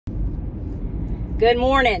Good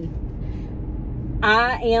morning.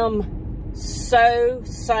 I am so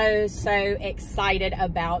excited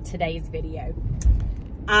about today's video.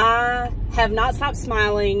 I have not stopped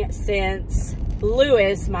smiling since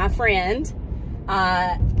Lewis, my friend,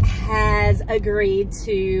 has agreed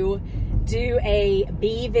to do a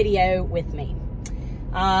bee video with me.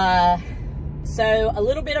 So a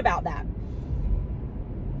little bit about that.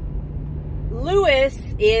 Lewis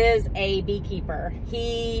is a beekeeper.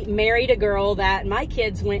 He married a girl that my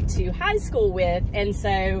kids went to high school with, and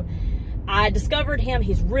so I discovered him.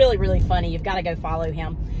 He's really funny. You've got to go follow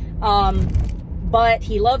him. But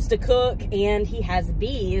he loves to cook, and he has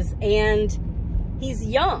bees, and he's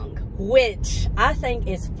young, which I think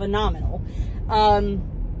is phenomenal. And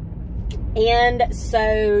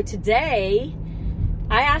so today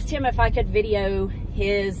I asked him if I could video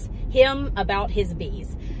him about his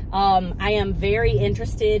bees. I am very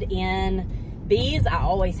interested in bees. I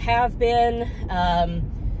always have been.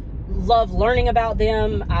 Love learning about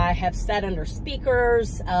them. I have sat under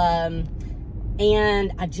speakers, and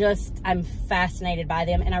I'm fascinated by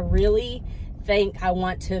them, and I really think I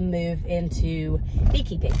want to move into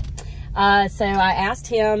beekeeping. So I asked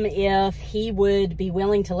him if he would be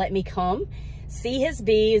willing to let me come see his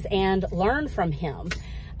bees and learn from him.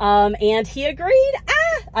 And he agreed.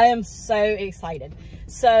 I am so excited.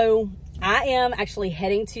 So I am actually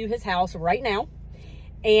heading to his house right now,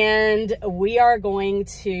 and we are going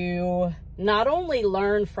to not only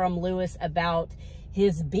learn from Lewis about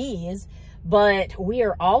his bees, but we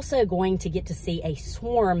are also going to get to see a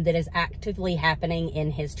swarm that is actively happening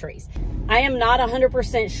in his trees. I am not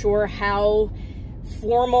 100% sure how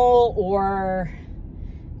formal or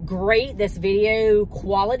great this video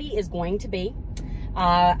quality is going to be.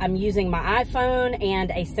 I'm using my iPhone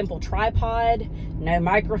and a simple tripod, no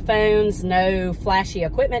microphones, no flashy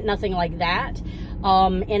equipment, nothing like that,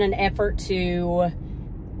 in an effort to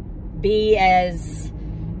be as,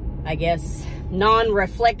 I guess,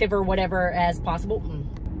 non-reflective or whatever as possible.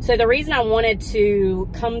 So the reason I wanted to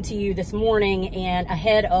come to you this morning and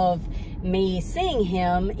ahead of me seeing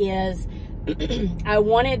him is I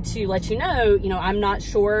wanted to let you know, I'm not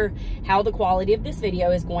sure how the quality of this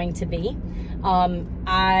video is going to be.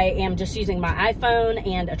 I am just using my iPhone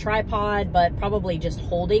and a tripod, but probably just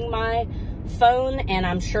holding my phone, and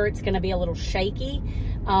I'm sure it's going to be a little shaky.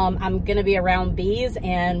 I'm going to be around bees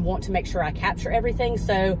and want to make sure I capture everything,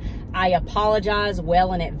 so I apologize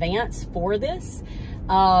well in advance for this.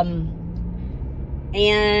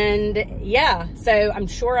 And yeah, so I'm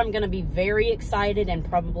sure I'm going to be very excited and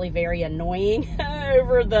probably very annoying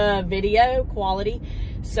over the video quality.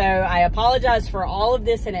 So I apologize for all of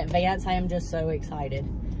this in advance. I am just so excited.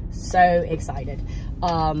 So excited.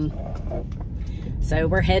 So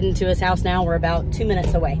we're heading to his house now. We're about 2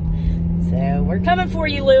 minutes away. So we're coming for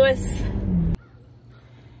you, Lewis.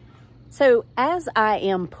 So as I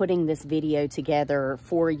am putting this video together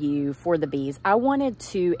for you for the bees, I wanted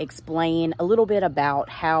to explain a little bit about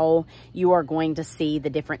how you are going to see the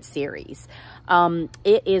different series.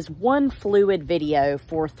 It is one fluid video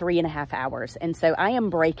for 3.5 hours. And so I am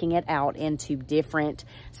breaking it out into different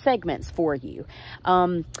segments for you.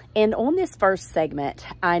 And on this first segment,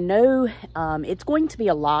 I know it's going to be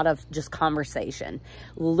a lot of just conversation.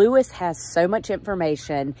 Lewis has so much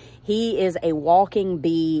information. He is a walking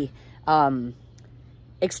bee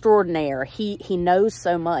extraordinaire. He knows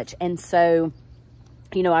so much. And so,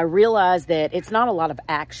 I realize that it's not a lot of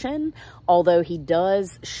action, although he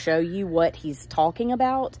does show you what he's talking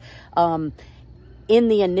about. In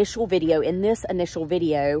this initial video,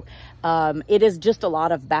 it is just a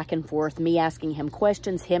lot of back and forth, me asking him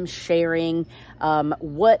questions, him sharing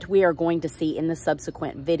what we are going to see in the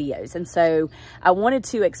subsequent videos. And so I wanted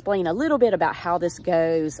to explain a little bit about how this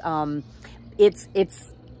goes.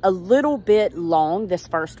 It's a little bit long, this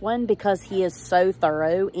first one, because he is so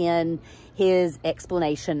thorough in his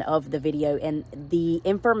explanation of the video, and the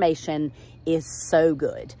information is so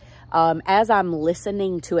good. As I'm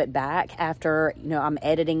listening to it back after, I'm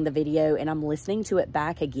editing the video and I'm listening to it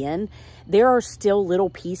back again, there are still little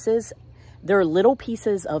pieces. There are little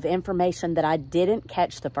pieces of information that I didn't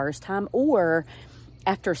catch the first time, or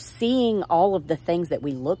after seeing all of the things that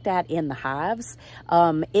we looked at in the hives,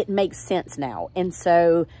 it makes sense now. And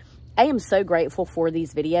so I am so grateful for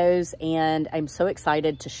these videos, and I'm so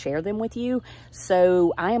excited to share them with you.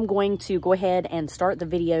 So I am going to go ahead and start the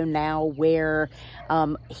video now, where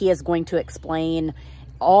he is going to explain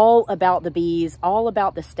all about the bees, all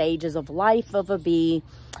about the stages of life of a bee,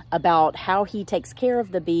 about how he takes care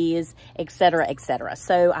of the bees, etc., etc.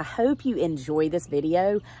 So I hope you enjoy this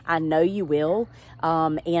video. I know you will.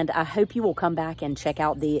 And I hope you will come back and check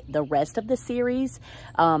out the rest of the series,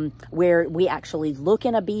 where we actually look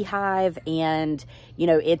in a beehive, and you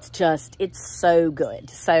know, it's so good.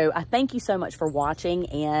 So I thank you so much for watching,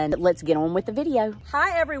 and let's get on with the video.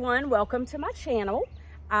 Hi everyone, welcome to my channel.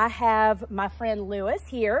 I have my friend Lewis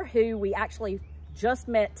here, who we actually just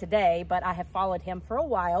met today, but I have followed him for a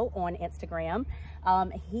while on Instagram.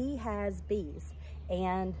 He has bees,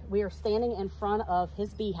 and we are standing in front of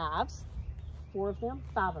his beehives. 4 of them?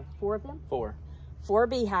 5 of them? 4 of them? 4. 4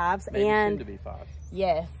 beehives. Maybe and soon to be 5.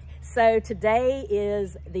 Yes. So today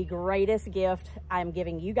is the greatest gift I'm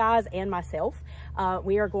giving you guys and myself.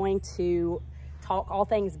 We are going to talk all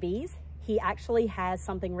things bees. He actually has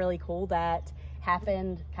something really cool that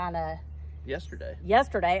happened kind of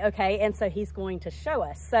yesterday, okay, and so he's going to show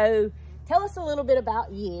us. So tell us a little bit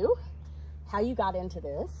about you, how you got into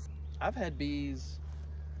this. I've had bees,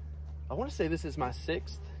 I want to say this is my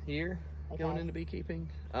 6th year going into beekeeping.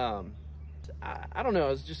 I don't know, I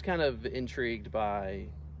was just kind of intrigued by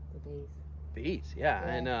the bees. Yeah.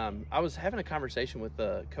 And I was having a conversation with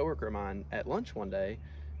a coworker of mine at lunch one day,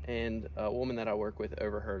 and a woman that I work with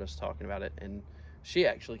overheard us talking about it, and she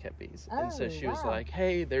actually kept bees. And so she was like,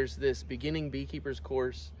 hey, there's this beginning beekeepers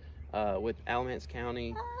course with Alamance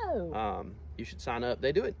County. You should sign up.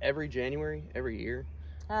 They do it every January, every year.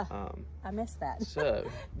 I missed that. So,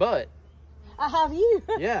 but I have you.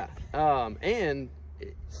 Yeah. And,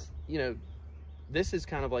 you know, this is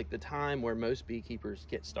kind of like the time where most beekeepers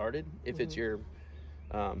get started. If it's your,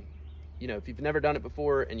 you know, if you've never done it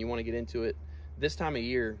before and you want to get into it, this time of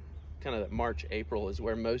year, kind of March, April is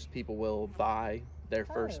where most people will buy their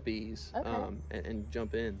first bees and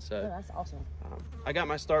jump in. So that's awesome. I got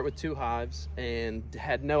my start with 2 hives and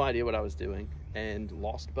had no idea what I was doing, and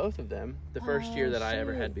lost both of them the first year that I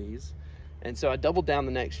ever had bees. And so I doubled down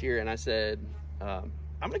the next year, and I said, I'm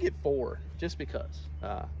gonna get 4 just because.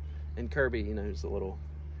 And Kirby, you know, is a little,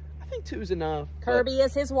 I think 2 is enough. Kirby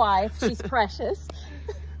is his wife. She's precious.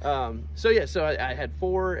 So yeah, so I had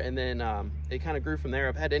 4, and then it kind of grew from there.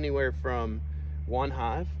 I've had anywhere from 1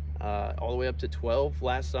 hive all the way up to 12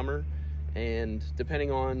 last summer, and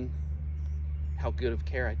depending on how good of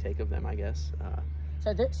care I take of them, I guess.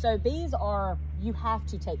 So bees are, you have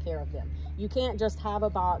to take care of them. You can't just have a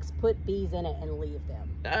box, put bees in it, and leave them.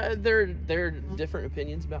 There are different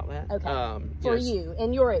opinions about that. Okay. For you,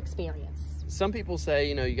 in your experience. Some people say,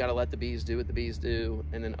 you know, you got to let the bees do what the bees do,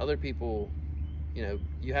 and then other people, you know,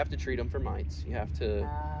 you have to treat them for mites. You have to.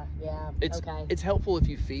 Yeah. It's helpful if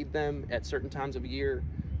you feed them at certain times of year.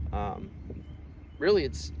 Really,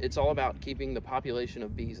 it's all about keeping the population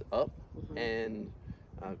of bees up and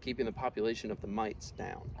keeping the population of the mites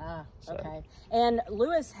down. Okay. And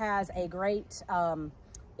Lewis has a great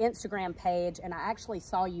Instagram page, and I actually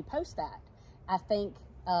saw you post that. I think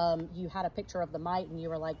you had a picture of the mite, and you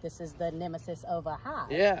were like, this is the nemesis of a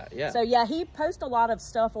hive. Yeah. So yeah, he posts a lot of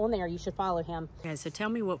stuff on there. You should follow him. Okay, so tell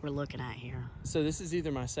me what we're looking at here. So this is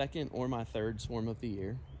either my 2nd or my 3rd swarm of the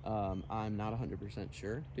year. I'm not 100%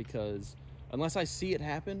 sure, because unless I see it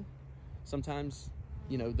happen, sometimes,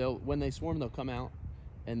 you know, when they swarm, they'll come out,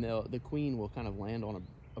 and the queen will kind of land on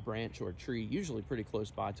a branch or a tree, usually pretty close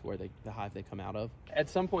by to where the hive they come out of. At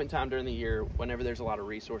some point in time during the year, whenever there's a lot of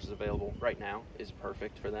resources available, right now is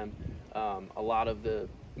perfect for them.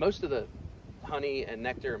 Most of the honey and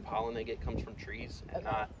nectar and pollen they get comes from trees, and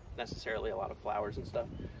not necessarily a lot of flowers and stuff.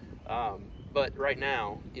 But right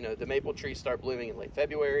now, you know, the maple trees start blooming in late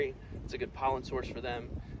February. It's a good pollen source for them.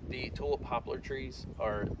 The tulip poplar trees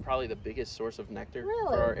are probably the biggest source of nectar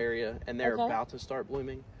for our area, and they're about to start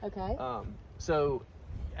blooming. So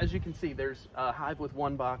as you can see, there's a hive with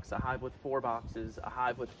 1 box, a hive with 4 boxes, a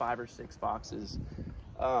hive with 5 or 6 boxes.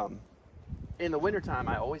 In the wintertime,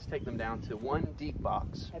 I always take them down to 1 deep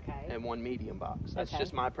box and 1 medium box. That's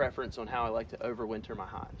just my preference on how I like to overwinter my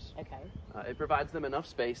hives. It provides them enough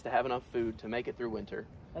space to have enough food to make it through winter.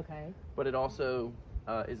 But it also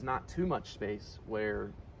is not too much space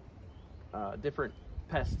where different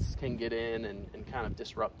pests can get in and kind of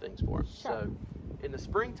disrupt things for them. So in the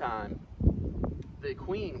springtime, the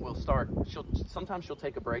queen will start, sometimes she'll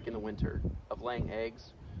take a break in the winter of laying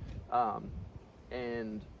eggs,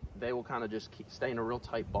 and they will kind of just stay in a real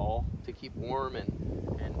tight ball to keep warm and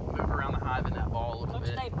move around the hive in that ball a little bit.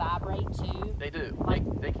 Do they vibrate too? They do.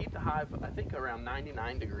 They keep the hive, I think, around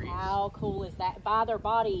 99 degrees. How cool is that? By their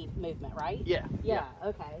body movement, right? Yeah.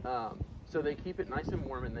 Okay. So they keep it nice and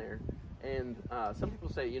warm in there. And some people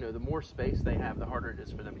say, you know, the more space they have, the harder it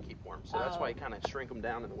is for them to keep warm. So that's why you kind of shrink them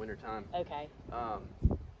down in the wintertime. Okay.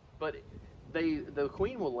 But The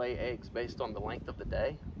queen will lay eggs based on the length of the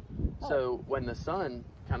day. So when the sun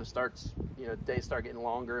kind of starts, days start getting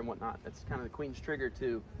longer and whatnot, that's kind of the queen's trigger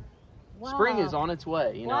to spring is on its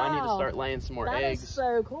way. I need to start laying some more eggs. That is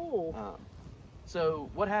so cool. So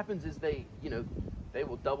what happens is they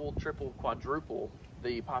will double, triple, quadruple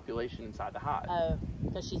the population inside the hive. Oh,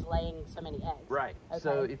 because she's laying so many eggs. Right. Okay.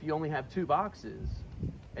 So if you only have 2 boxes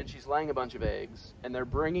and she's laying a bunch of eggs and they're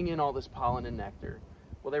bringing in all this pollen and nectar,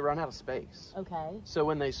 well, they run out of space. Okay. So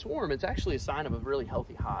when they swarm, it's actually a sign of a really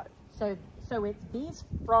healthy hive. So it's bees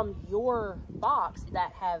from your box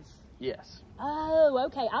that have... Yes. Oh,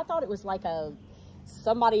 okay. I thought it was like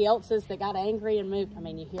somebody else's that got angry and moved. I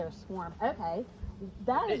mean, you hear a swarm. Okay.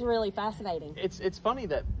 That is really fascinating. It's funny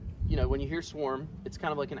that, when you hear swarm, it's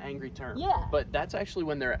kind of like an angry term. Yeah. But that's actually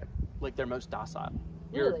when they're most docile.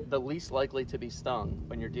 You're Really? the least likely to be stung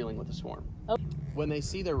when you're dealing with a swarm. Oh. When they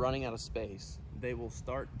see they're running out of space, they will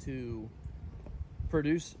start to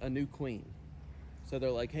produce a new queen. So they're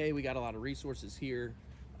like, hey, we got a lot of resources here.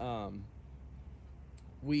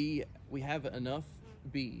 We have enough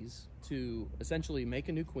bees to essentially make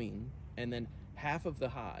a new queen, and then half of the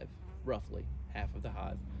hive, roughly half of the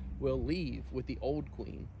hive, will leave with the old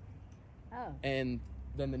queen. Oh. And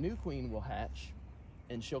then the new queen will hatch,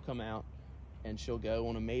 and she'll come out, and she'll go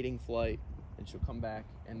on a mating flight, and she'll come back,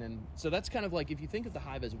 and then... So that's kind of like, if you think of the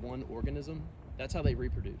hive as one organism, that's how they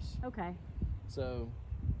reproduce. Okay. So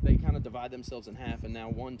they kind of divide themselves in half, and now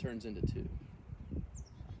one turns into 2.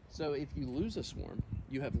 So if you lose a swarm,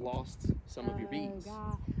 you have lost some of your bees.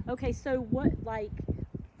 God. Okay, so what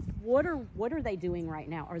are they doing right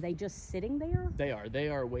now? Are they just sitting there? They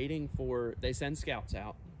are waiting for... They send scouts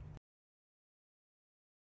out.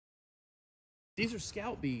 These are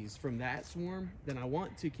scout bees from that swarm. Then I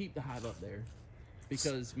want to keep the hive up there,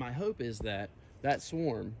 because my hope is that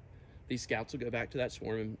swarm, these scouts will go back to that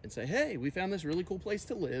swarm and say, hey, we found this really cool place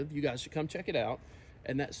to live. You guys should come check it out.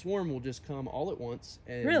 And that swarm will just come all at once.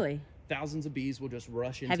 And really? Thousands of bees will just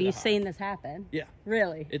rush into Have the you hive. seen this happen? Yeah.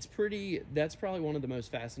 Really? That's probably one of the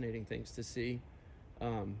most fascinating things to see.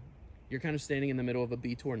 You're kind of standing in the middle of a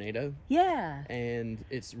bee tornado. Yeah. And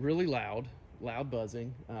it's really loud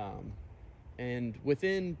buzzing. And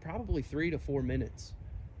within probably 3 to 4 minutes,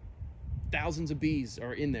 thousands of bees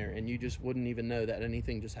are in there, and you just wouldn't even know that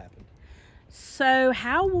anything just happened. So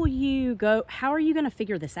how are you going to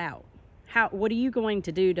figure this out? What are you going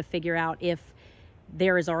to do to figure out if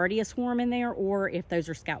there is already a swarm in there or if those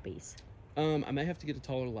are scout bees? I may have to get a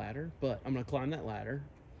taller ladder, but I'm going to climb that ladder.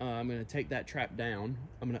 I'm going to take that trap down.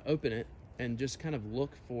 I'm going to open it and just kind of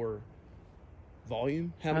look for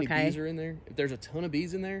volume. How many bees are in there? If there's a ton of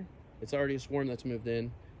bees in there, it's already a swarm that's moved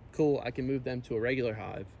in. Cool, I can move them to a regular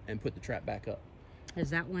hive and put the trap back up. Is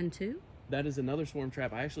that one too? That is another swarm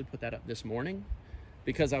trap. I actually put that up this morning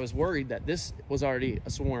because I was worried that this was already a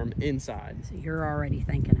swarm inside. So you're already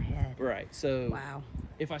thinking ahead. Right, so wow.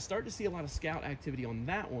 If I start to see a lot of scout activity on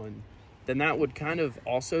that one, then that would kind of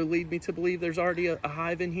also lead me to believe there's already a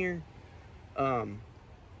hive in here. And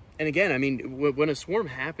again, I mean, when a swarm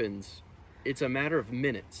happens, it's a matter of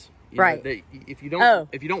minutes. Right. If you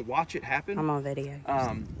don't watch it happen, I'm on video.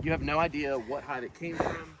 You have no idea what hive it came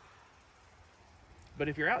from. But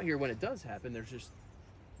if you're out here when it does happen,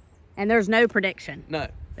 there's no prediction. No.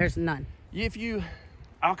 There's none.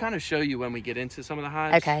 I'll kind of show you when we get into some of the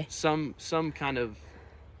hives. Okay. Some kind of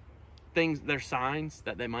things, they're signs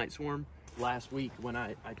that they might swarm. Last week when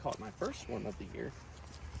I caught my first swarm of the year,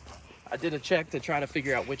 I did a check to try to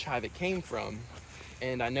figure out which hive it came from.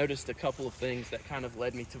 And I noticed a couple of things that kind of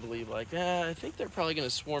led me to believe, I think they're probably going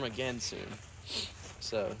to swarm again soon.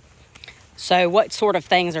 So what sort of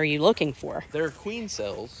things are you looking for? There are queen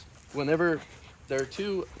cells. There are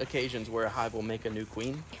 2 occasions where a hive will make a new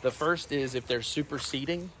queen. The first is if they're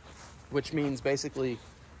superseding, which means basically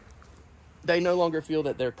they no longer feel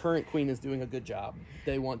that their current queen is doing a good job.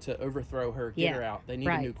 They want to overthrow her, get her out. They need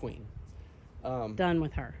a new queen. Done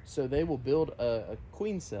with her. So they will build a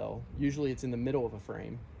queen cell. Usually it's in the middle of a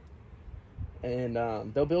frame. And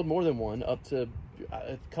they'll build more than one, up to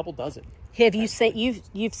a couple dozen. Have you seen,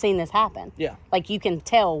 you've seen this happen? Yeah. Like you can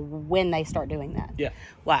tell when they start doing that? Yeah.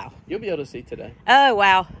 Wow. You'll be able to see today. Oh,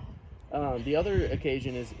 wow. The other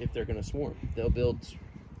occasion is if they're going to swarm. They'll build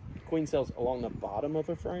queen cells along the bottom of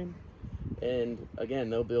a frame. And again,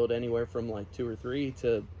 they'll build anywhere from like 2 or 3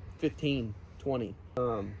 to 15, 20.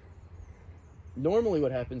 Normally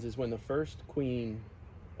what happens is when the first queen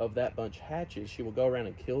of that bunch hatches, she will go around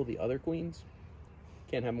and kill the other queens.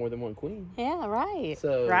 Can't have more than one queen. Yeah, right.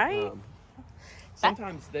 So, right?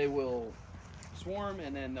 Sometimes they will swarm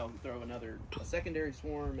and then they'll throw a secondary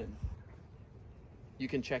swarm, and you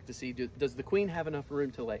can check to see, does the queen have enough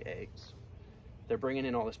room to lay eggs? They're bringing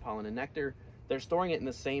in all this pollen and nectar. They're storing it in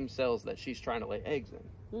the same cells that she's trying to lay eggs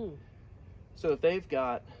in. Mm. So if they've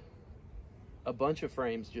got a bunch of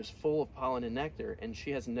frames just full of pollen and nectar and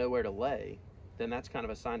she has nowhere to lay, then that's kind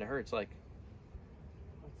of a sign to her. It's like,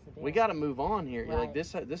 we got to move on here. You're like,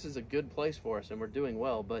 this is a good place for us and we're doing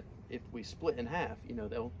well, but if we split in half, you know,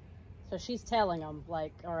 they'll... So she's telling them,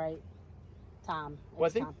 like, all right, time.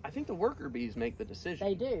 Well, I think the worker bees make the decision.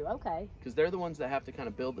 They do, okay. Because they're the ones that have to kind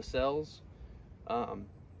of build the cells.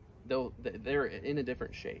 They're in a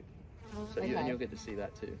different shape. So and you'll get to see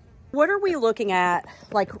that too. What are we looking at,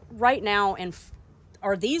 like, right now, and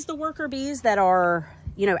are these the worker bees that are,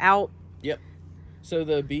 you know, out? Yep. So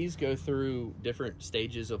the bees go through different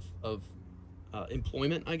stages of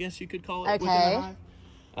employment, I guess you could call it. Okay. Within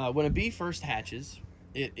the hive. When a bee first hatches,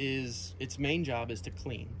 its main job is to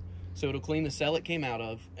clean. So it'll clean the cell it came out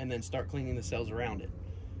of and then start cleaning the cells around it.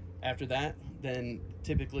 After that, then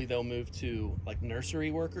typically they'll move to like nursery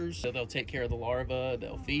workers. So they'll take care of the larvae,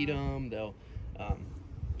 they'll feed them, they'll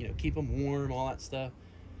you know, keep them warm, all that stuff.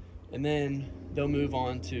 And then they'll move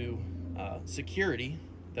on to security.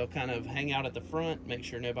 They'll kind of hang out at the front, make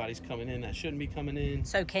sure nobody's coming in that shouldn't be coming in.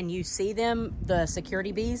 So can you see them, the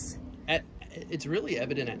security bees? It's really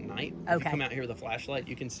evident at night. Okay. If you come out here with a flashlight,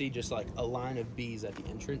 you can see just like a line of bees at the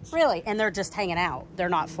entrance. Really? And they're just hanging out. They're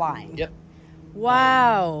not flying. Yep.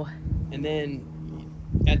 Wow. And then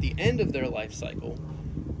at the end of their life cycle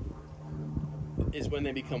is when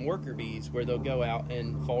they become worker bees, where they'll go out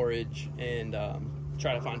and forage and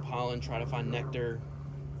try to find pollen, try to find nectar.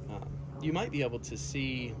 You might be able to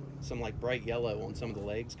see some like bright yellow on some of the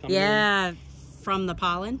legs coming in. Yeah, from the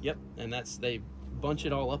pollen? Yep. And they bunch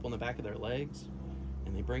it all up on the back of their legs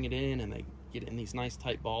and they bring it in and they get it in these nice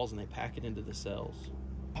tight balls and they pack it into the cells.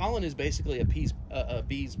 Pollen is basically a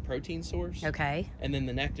bee's protein source. Okay. And then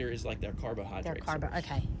the nectar is like their carbohydrate source.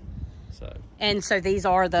 Okay. So these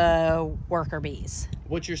are the worker bees.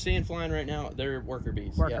 What you're seeing flying right now, they're worker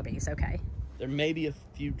bees. Worker bees, okay. There may be a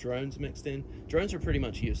few drones mixed in. Drones are pretty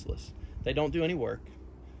much useless. They don't do any work.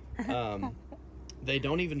 They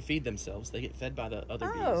don't even feed themselves. They get fed by the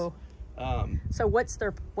other bees. So what's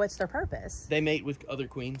their purpose? They mate with other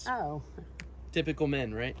queens. Oh. Typical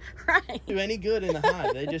men, right? Right. Do any good in the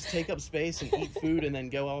hive. They just take up space and eat food and then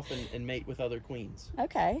go off and mate with other queens.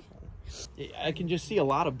 Okay. I can just see a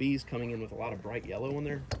lot of bees coming in with a lot of bright yellow on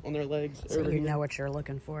their legs. So you know what you're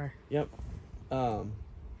looking for. Yep. And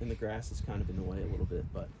the grass is kind of in the way a little bit,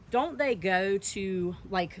 but don't they go to,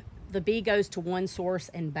 like, the bee goes to one source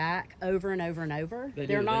and back over and over and over?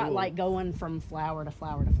 They're not like going from flower to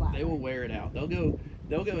flower to flower. They will wear it out. They'll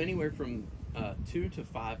go anywhere from 2 to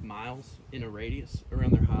 5 miles in a radius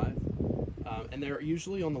around their hive, and they're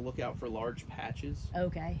usually on the lookout for large patches.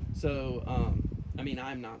 Okay. So I mean,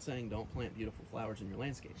 I'm not saying don't plant beautiful flowers in your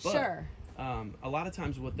landscape, but sure. A lot of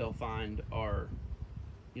times what they'll find are,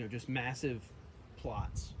 you know, just massive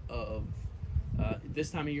plots of this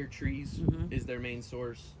time of year trees is their main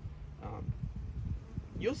source.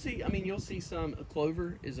 You'll see some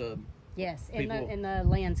clover is a in the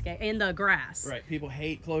landscape, in the grass. Right, people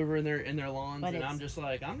hate clover in their lawns, and I'm just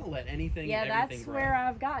like, I'm gonna let anything. Yeah, and everything that's grow. Where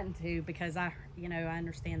I've gotten to, because I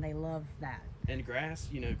understand they love that. And grass,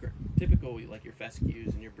 you know, typical like your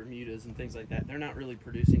fescues and your Bermudas and things like that, they're not really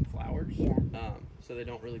producing flowers. Yeah. So they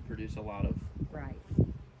don't really produce a lot of. Right.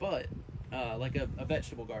 But like a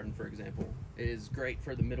vegetable garden, for example, is great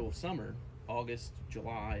for the middle of summer. August,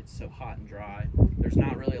 July, it's so hot and dry. There's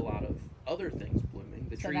not really a lot of other things blooming.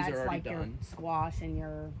 The trees are already like done. Your squash and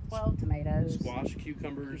your tomatoes. Squash,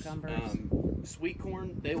 cucumbers. Sweet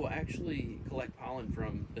corn, they will actually collect pollen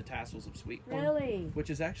from the tassels of sweet corn. Really? Which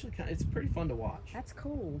is actually it's pretty fun to watch. That's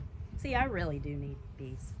cool. See, I really do need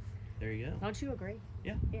bees. There you go. Don't you agree?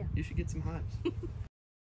 Yeah. Yeah. You should get some hives.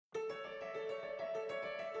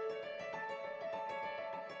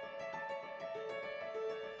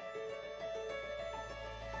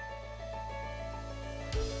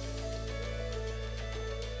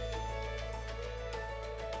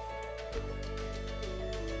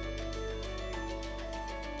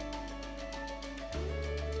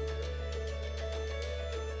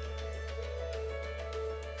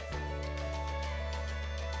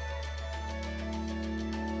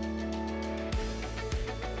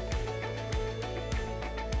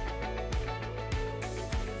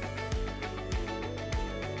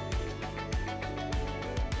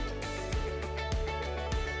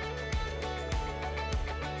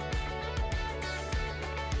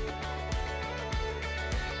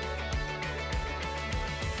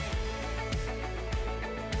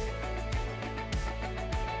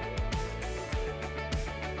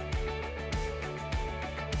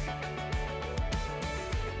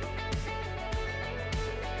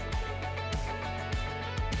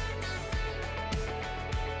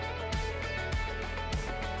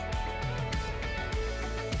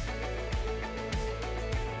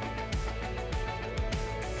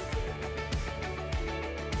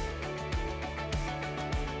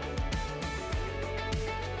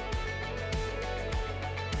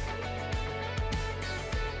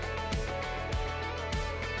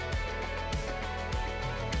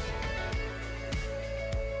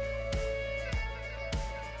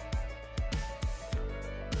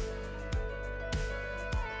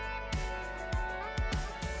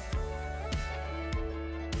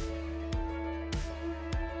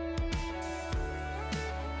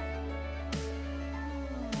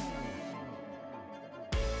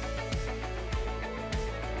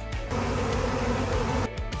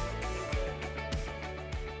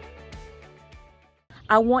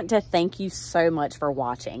 I want to thank you so much for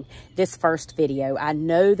watching this first video. I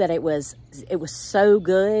know that it was so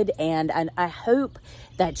good, and I hope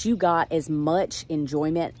that you got as much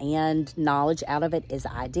enjoyment and knowledge out of it as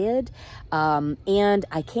I did. And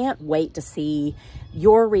I can't wait to see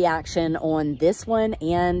your reaction on this one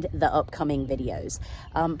and the upcoming videos.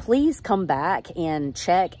 Please come back and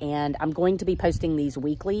check, and I'm going to be posting these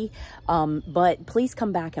weekly, but please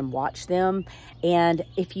come back and watch them. And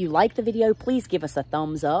if you like the video, please give us a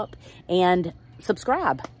thumbs up and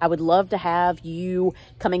subscribe. I would love to have you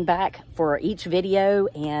coming back for each video,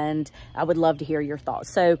 and I would love to hear your thoughts.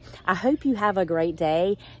 So I hope you have a great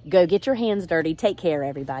day. Go get your hands dirty. Take care,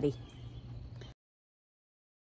 everybody.